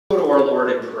our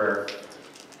Lord in prayer.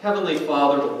 Heavenly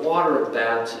Father, the water of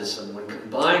baptism, when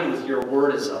combined with your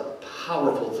word, is a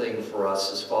powerful thing for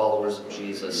us as followers of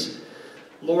Jesus.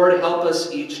 Lord, help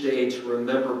us each day to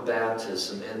remember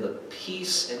baptism and the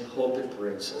peace and hope it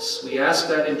brings us. We ask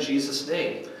that in Jesus'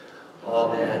 name.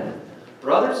 Amen.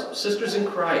 Brothers, sisters in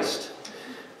Christ,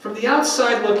 from the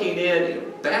outside looking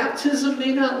in, baptism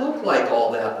may not look like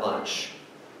all that much.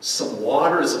 Some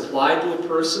water is applied to a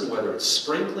person, whether it's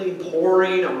sprinkling,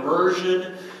 pouring,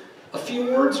 immersion. A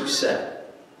few words are said,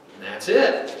 and that's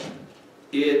it.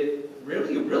 You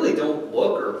really don't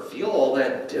look or feel all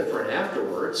that different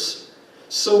afterwards.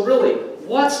 So really,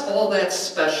 what's all that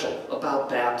special about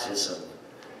baptism?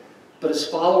 But as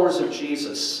followers of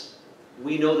Jesus,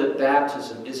 we know that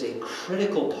baptism is a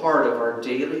critical part of our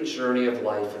daily journey of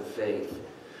life and faith.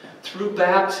 Through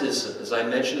baptism, as I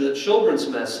mentioned in the children's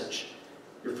message,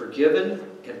 you're forgiven,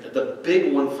 and the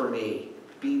big one for me,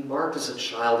 being marked as a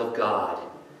child of God.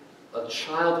 A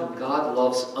child whom God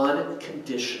loves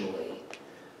unconditionally.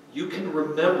 You can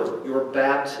remember your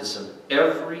baptism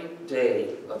every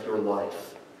day of your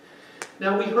life.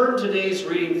 Now, we heard in today's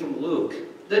reading from Luke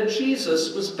that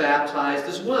Jesus was baptized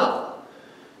as well.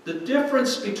 The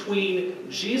difference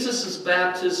between Jesus'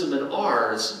 baptism and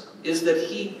ours is that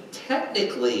he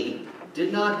technically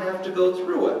did not have to go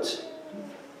through it,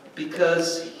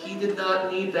 because he did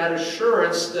not need that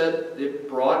assurance that it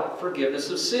brought forgiveness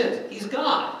of sin. He's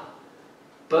God.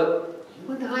 But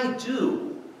you and I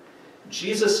do.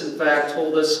 Jesus, in fact,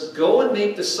 told us, go and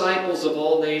make disciples of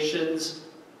all nations,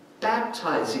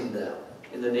 baptizing them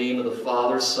in the name of the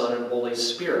Father, Son, and Holy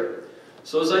Spirit.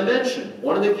 So as I mentioned,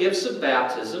 one of the gifts of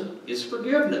baptism is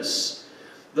forgiveness.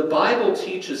 The Bible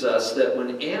teaches us that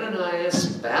when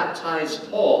Ananias baptized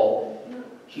Paul,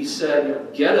 he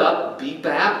said, get up, be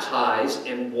baptized,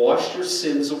 and wash your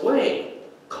sins away,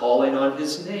 calling on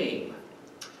his name.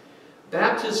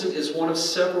 Baptism is one of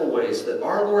several ways that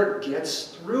our Lord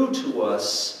gets through to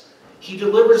us. He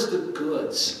delivers the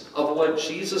goods of what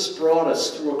Jesus brought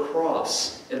us through a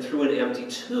cross and through an empty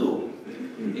tomb,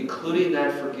 including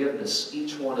that forgiveness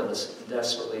each one of us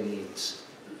desperately needs.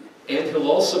 And he'll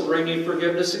also bring you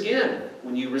forgiveness again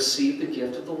when you receive the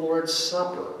gift of the Lord's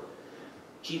Supper.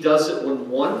 He does it when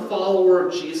one follower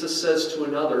of Jesus says to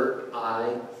another,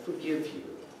 I forgive you.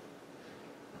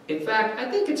 In fact, I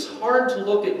think it's hard to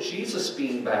look at Jesus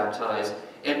being baptized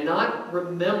and not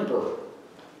remember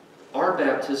our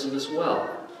baptism as well.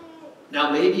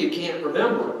 Now, maybe you can't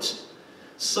remember it.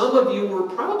 Some of you were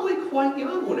probably quite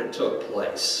young when it took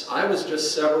place. I was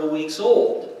just several weeks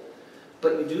old.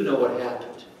 But you do know what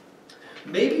happened.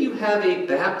 Maybe you have a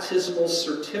baptismal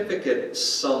certificate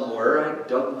somewhere. I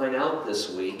dug mine out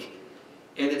this week.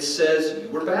 And it says you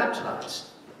were baptized.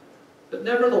 But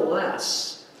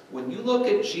nevertheless, when you look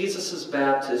at Jesus'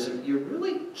 baptism, you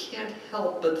really can't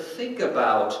help but think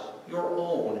about your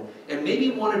own and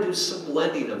maybe want to do some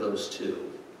blending of those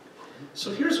two.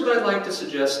 So here's what I'd like to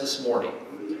suggest this morning.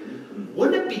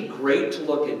 Wouldn't it be great to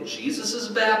look at Jesus'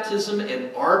 baptism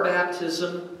and our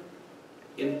baptism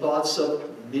in thoughts of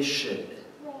mission?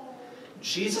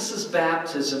 Jesus'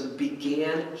 baptism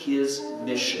began his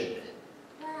mission.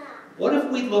 What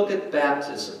if we look at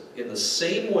baptism in the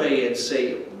same way and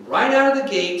say, right out of the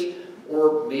gate,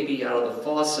 or maybe out of the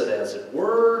faucet as it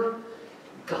were,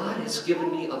 God has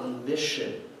given me a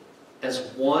mission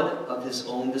as one of his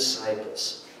own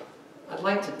disciples. I'd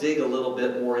like to dig a little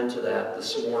bit more into that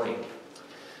this morning.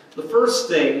 The first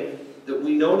thing that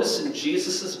we notice in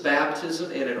Jesus'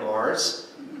 baptism and in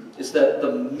ours is that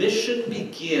the mission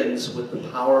begins with the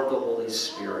power of the Holy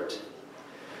Spirit.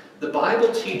 The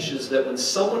Bible teaches that when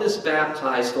someone is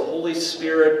baptized, the Holy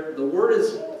Spirit, the word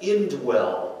is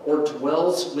indwell, or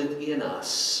dwells within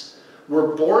us.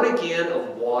 We're born again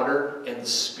of water and the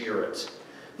Spirit.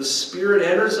 The Spirit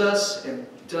enters us and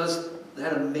does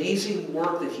that amazing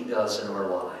work that he does in our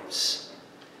lives.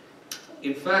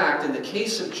 In fact, in the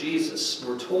case of Jesus,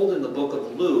 we're told in the book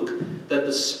of Luke that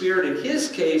the Spirit in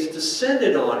his case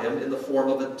descended on him in the form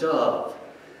of a dove.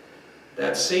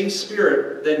 That same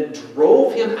Spirit then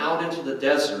drove him out into the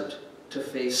desert to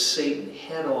face Satan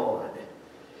head on.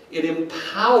 It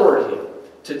empowered him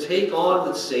to take on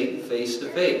with Satan face to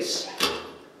face.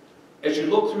 As you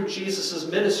look through Jesus'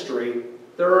 ministry,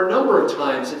 there are a number of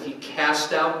times that he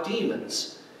cast out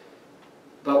demons.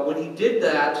 But when he did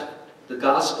that, the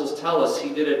Gospels tell us he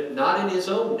did it not in his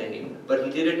own name, but he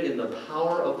did it in the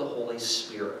power of the Holy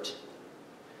Spirit.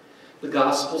 The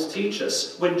Gospels teach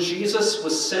us when Jesus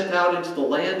was sent out into the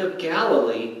land of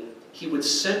Galilee, he would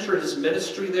center his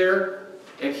ministry there,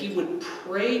 and he would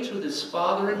pray to his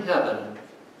Father in heaven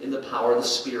in the power of the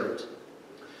Spirit.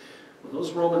 When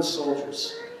those Roman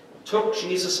soldiers took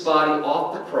Jesus' body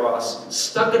off the cross,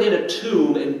 stuck it in a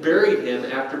tomb, and buried him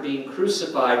after being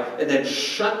crucified, and then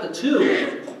shut the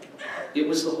tomb, it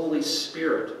was the Holy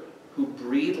Spirit who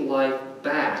breathed life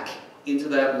back into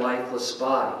that lifeless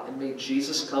body and made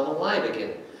Jesus come alive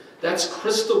again. That's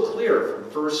crystal clear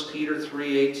from 1 Peter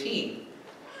 3:18.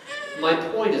 My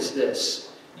point is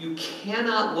this: you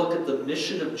cannot look at the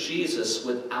mission of Jesus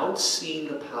without seeing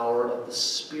the power of the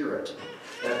Spirit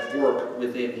at work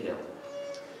within him.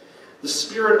 The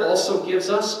Spirit also gives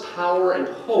us power and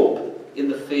hope in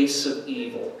the face of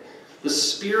evil. The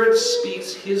Spirit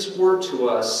speaks His word to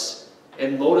us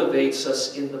and motivates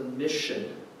us in the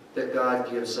mission that God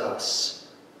gives us.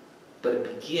 But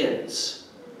it begins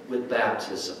with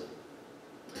baptism.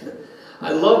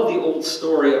 I love the old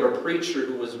story of a preacher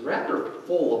who was rather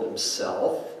full of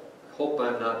himself. I hope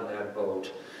I'm not in that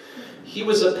boat. He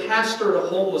was a pastor at a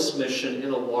homeless mission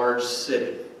in a large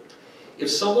city. If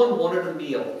someone wanted a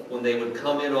meal, when they would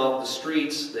come in off the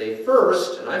streets, they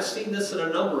first, and I've seen this in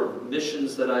a number of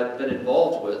missions that I've been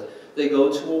involved with, they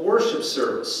go to a worship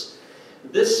service.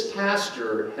 This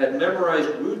pastor had memorized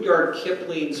Rudyard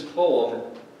Kipling's poem,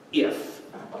 If.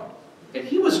 And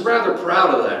he was rather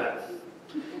proud of that.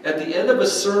 At the end of a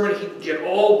sermon, he'd get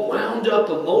all wound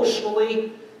up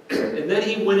emotionally, and then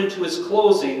he went into his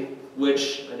closing,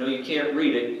 which, I know you can't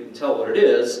read it, you can tell what it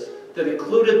is, that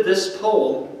included this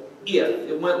poem, If.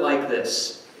 It went like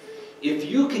this: if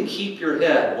you can keep your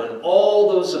head when all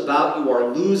those about you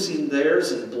are losing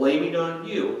theirs and blaming on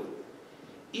you,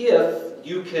 if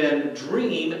you can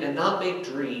dream and not make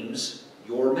dreams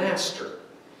your master,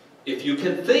 if you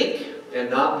can think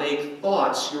and not make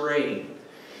thoughts your aim,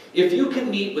 if you can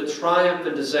meet with triumph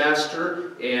and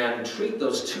disaster and treat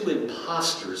those two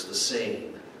impostors the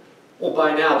same. Well,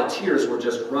 by now the tears were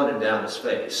just running down his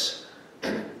face.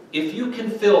 If you can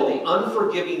fill the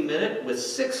unforgiving minute with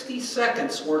 60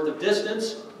 seconds worth of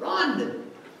distance,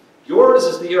 run! Yours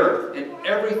is the earth and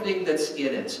everything that's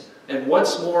in it. And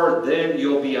what's more, then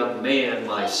you'll be a man,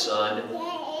 my son.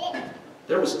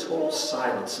 There was total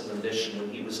silence in the mission when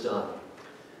he was done.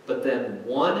 But then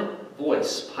one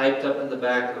voice piped up in the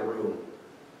back of the room.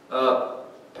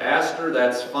 Pastor,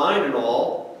 that's fine and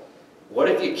all. What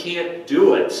if you can't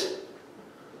do it?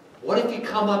 What if you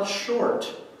come up short?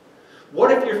 What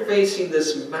if you're facing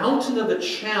this mountain of a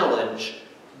challenge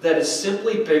that is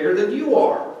simply bigger than you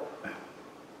are?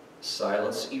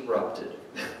 Silence erupted.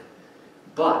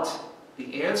 But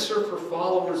the answer for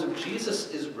followers of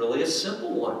Jesus is really a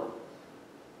simple one.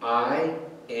 I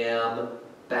am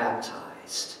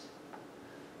baptized.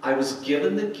 I was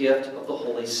given the gift of the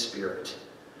Holy Spirit.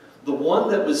 The one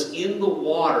that was in the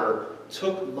water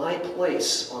took my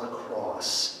place on a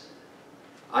cross.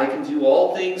 I can do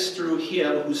all things through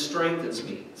Him who strengthens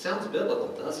me. Sounds biblical,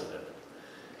 doesn't it?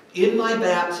 In my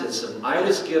baptism, I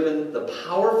was given the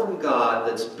power from God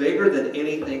that's bigger than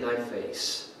anything I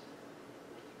face.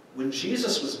 When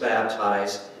Jesus was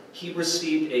baptized, He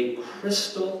received a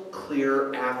crystal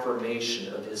clear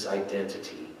affirmation of His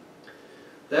identity.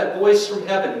 That voice from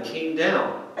heaven came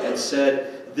down and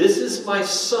said, "This is my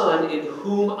Son in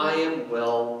whom I am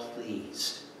well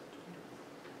pleased."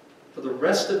 For the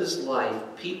rest of His life,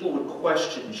 people would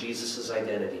question Jesus'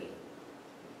 identity.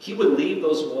 He would leave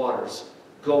those waters,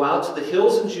 go out to the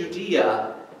hills in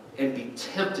Judea, and be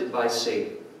tempted by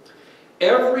Satan.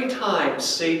 Every time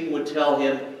Satan would tell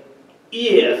him,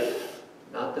 if,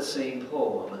 not the same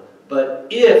poem, but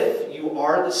if you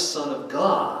are the Son of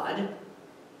God,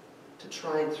 to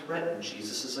try and threaten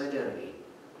Jesus' identity.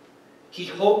 He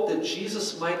hoped that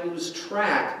Jesus might lose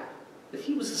track that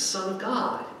He was the Son of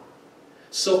God.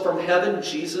 So from heaven,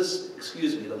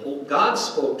 God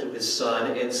spoke to His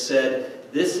Son and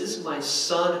said, "This is my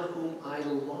Son whom I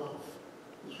love.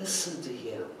 Listen to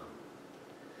Him."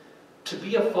 To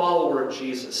be a follower of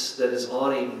Jesus that is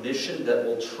on a mission that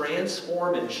will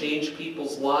transform and change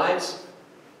people's lives,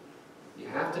 you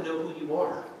have to know who you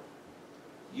are.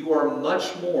 You are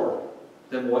much more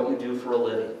than what you do for a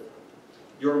living.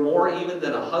 You're more even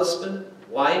than a husband,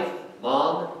 wife,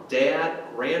 mom, dad,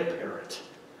 grandparent.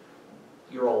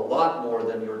 You're a lot more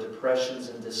than your depressions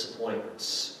and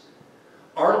disappointments.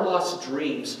 Our lost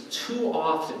dreams too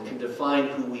often can define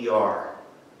who we are.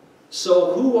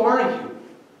 So who are you?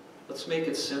 Let's make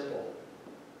it simple.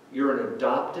 You're an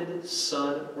adopted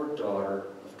son or daughter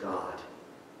of God.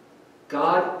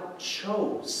 God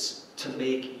chose to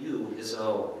make you His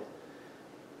own.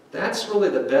 That's really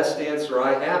the best answer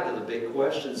I have to the big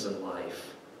questions in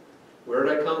life. Where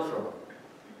did I come from?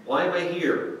 Why am I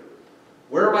here?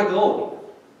 Where am I going?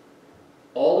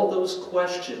 All of those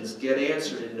questions get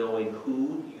answered in knowing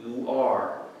who you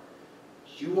are.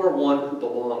 You are one who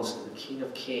belongs to the King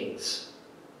of Kings.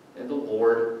 and the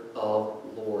Lord of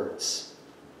Lords.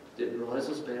 Didn't realize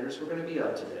those banners were going to be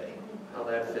up today. How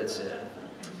that fits in.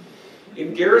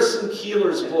 In Garrison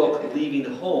Keillor's book, Leaving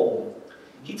Home,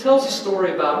 he tells a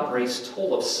story about Grace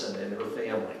Tollefson and her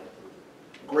family.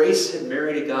 Grace had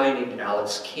married a guy named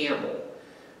Alex Campbell,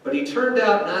 but he turned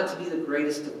out not to be the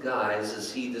greatest of guys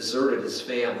as he deserted his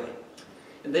family.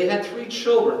 And they had 3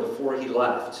 children before he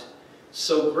left.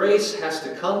 So Grace has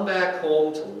to come back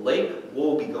home to Lake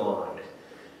Wobegon.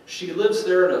 She lives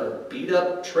there in a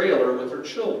beat-up trailer with her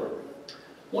children.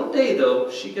 One day,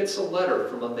 though, she gets a letter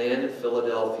from a man in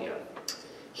Philadelphia.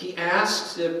 He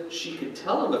asks if she could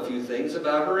tell him a few things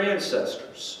about her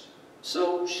ancestors.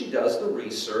 So she does the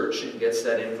research and gets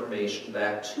that information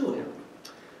back to him.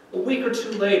 A week or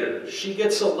 2 later, she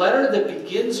gets a letter that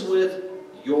begins with,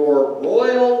 "Your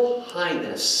Royal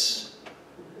Highness."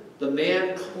 The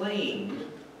man claimed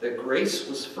that Grace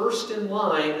was first in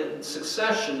line in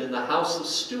succession in the House of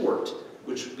Stuart,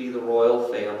 which would be the royal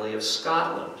family of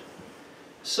Scotland.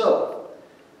 So,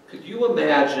 could you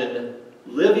imagine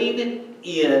living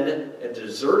in a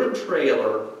deserted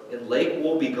trailer in Lake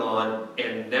Wobegon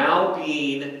and now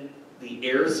being the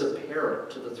heirs apparent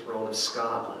to the throne of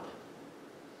Scotland?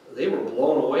 They were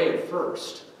blown away at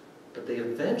first, but they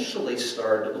eventually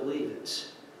started to believe it.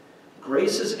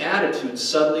 Grace's attitude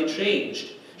suddenly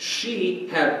changed. She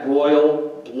had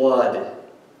royal blood.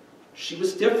 She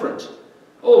was different.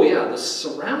 Oh yeah, the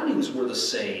surroundings were the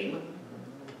same,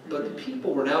 but the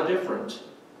people were now different.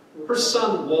 Her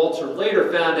son Walter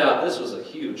later found out this was a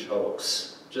huge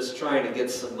hoax, just trying to get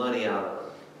some money out of her.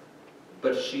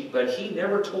 But he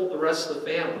never told the rest of the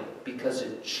family because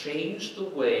it changed the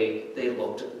way they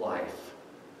looked at life.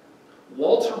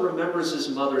 Walter remembers his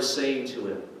mother saying to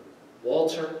him,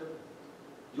 "Walter,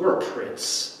 you're a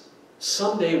prince.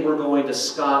 Someday we're going to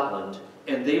Scotland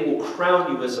and they will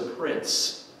crown you as a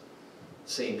prince."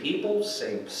 Same people,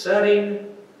 same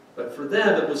setting, but for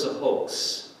them it was a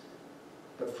hoax.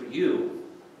 But for you,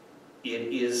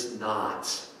 it is not.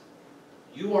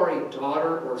 You are a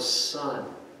daughter or son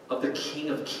of the King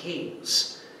of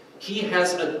Kings. He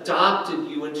has adopted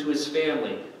you into his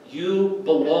family. You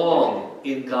belong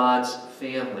in God's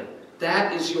family.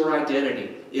 That is your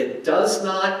identity. It does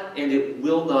not and it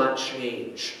will not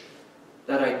change.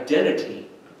 That identity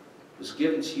was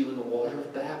given to you in the water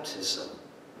of baptism.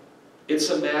 It's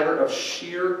a matter of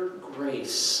sheer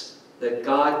grace that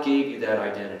God gave you that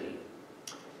identity.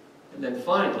 And then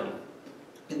finally,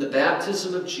 in the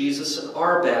baptism of Jesus and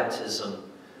our baptism,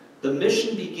 the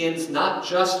mission begins not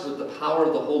just with the power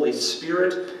of the Holy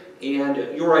Spirit and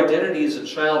your identity as a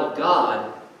child of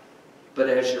God, but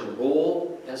as your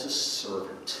role as a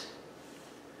servant.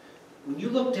 When you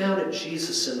look down at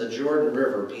Jesus in the Jordan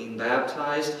River being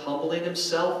baptized, humbling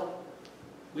himself,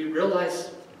 we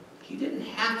realize he didn't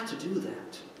have to do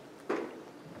that.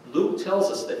 Luke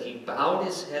tells us that he bowed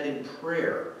his head in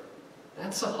prayer.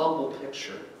 That's a humble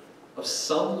picture of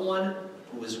someone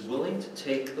who is willing to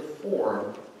take the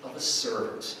form of a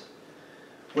servant.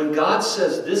 When God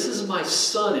says, "This is my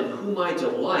son in whom I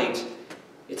delight,"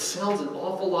 it sounds an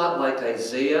awful lot like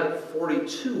Isaiah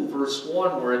 42 verse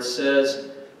 1 where it says,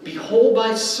 "Behold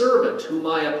my servant whom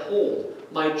I uphold,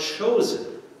 my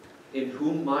chosen, in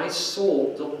whom my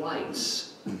soul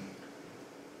delights."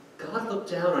 God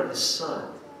looked down on his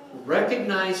son,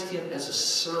 recognized him as a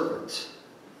servant,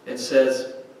 and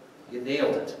says, "You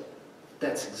nailed it.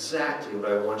 That's exactly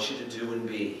what I want you to do and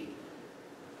be."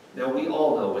 Now we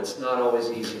all know it's not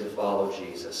always easy to follow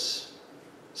Jesus.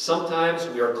 Sometimes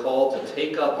we are called to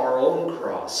take up our own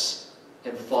cross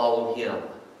and follow him.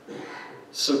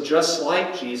 So just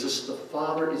like Jesus, the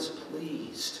Father is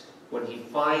pleased when he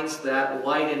finds that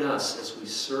light in us as we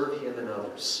serve him and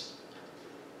others.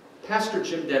 Pastor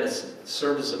Jim Dennison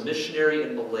served as a missionary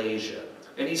in Malaysia,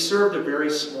 and he served a very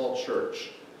small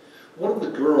church. One of the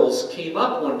girls came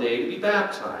up one day to be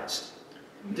baptized.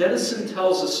 Dennison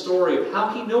tells a story of how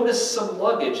he noticed some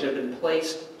luggage had been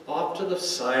placed off to the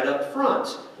side up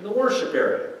front in the worship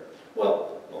area.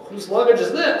 Well, whose luggage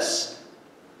is this?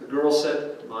 The girl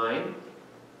said, "Mine."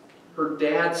 Her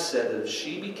dad said that if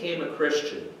she became a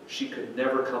Christian, she could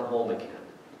never come home again.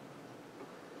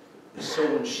 So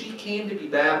when she came to be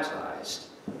baptized,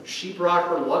 she brought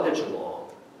her luggage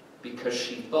along because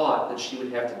she thought that she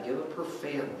would have to give up her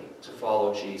family to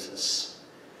follow Jesus.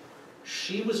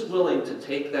 She was willing to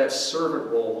take that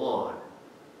servant role on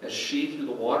as she, through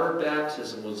the water of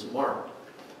baptism, was marked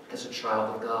as a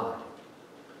child of God.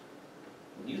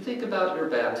 When you think about your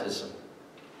baptism,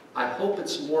 I hope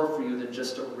it's more for you than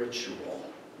just a ritual.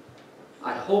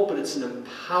 I hope that it's an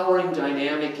empowering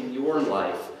dynamic in your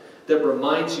life that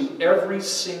reminds you every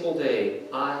single day,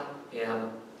 I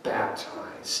am baptized.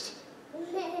 Christ.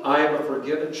 I am a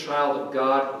forgiven child of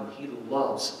God whom he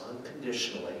loves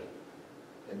unconditionally,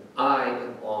 and I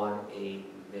am on a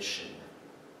mission.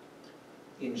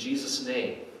 In Jesus'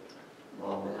 name,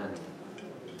 amen.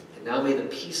 And now may the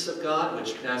peace of God,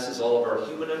 which passes all of our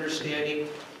human understanding,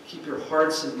 keep your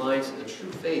hearts and minds in the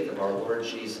true faith of our Lord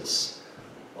Jesus.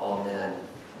 Amen.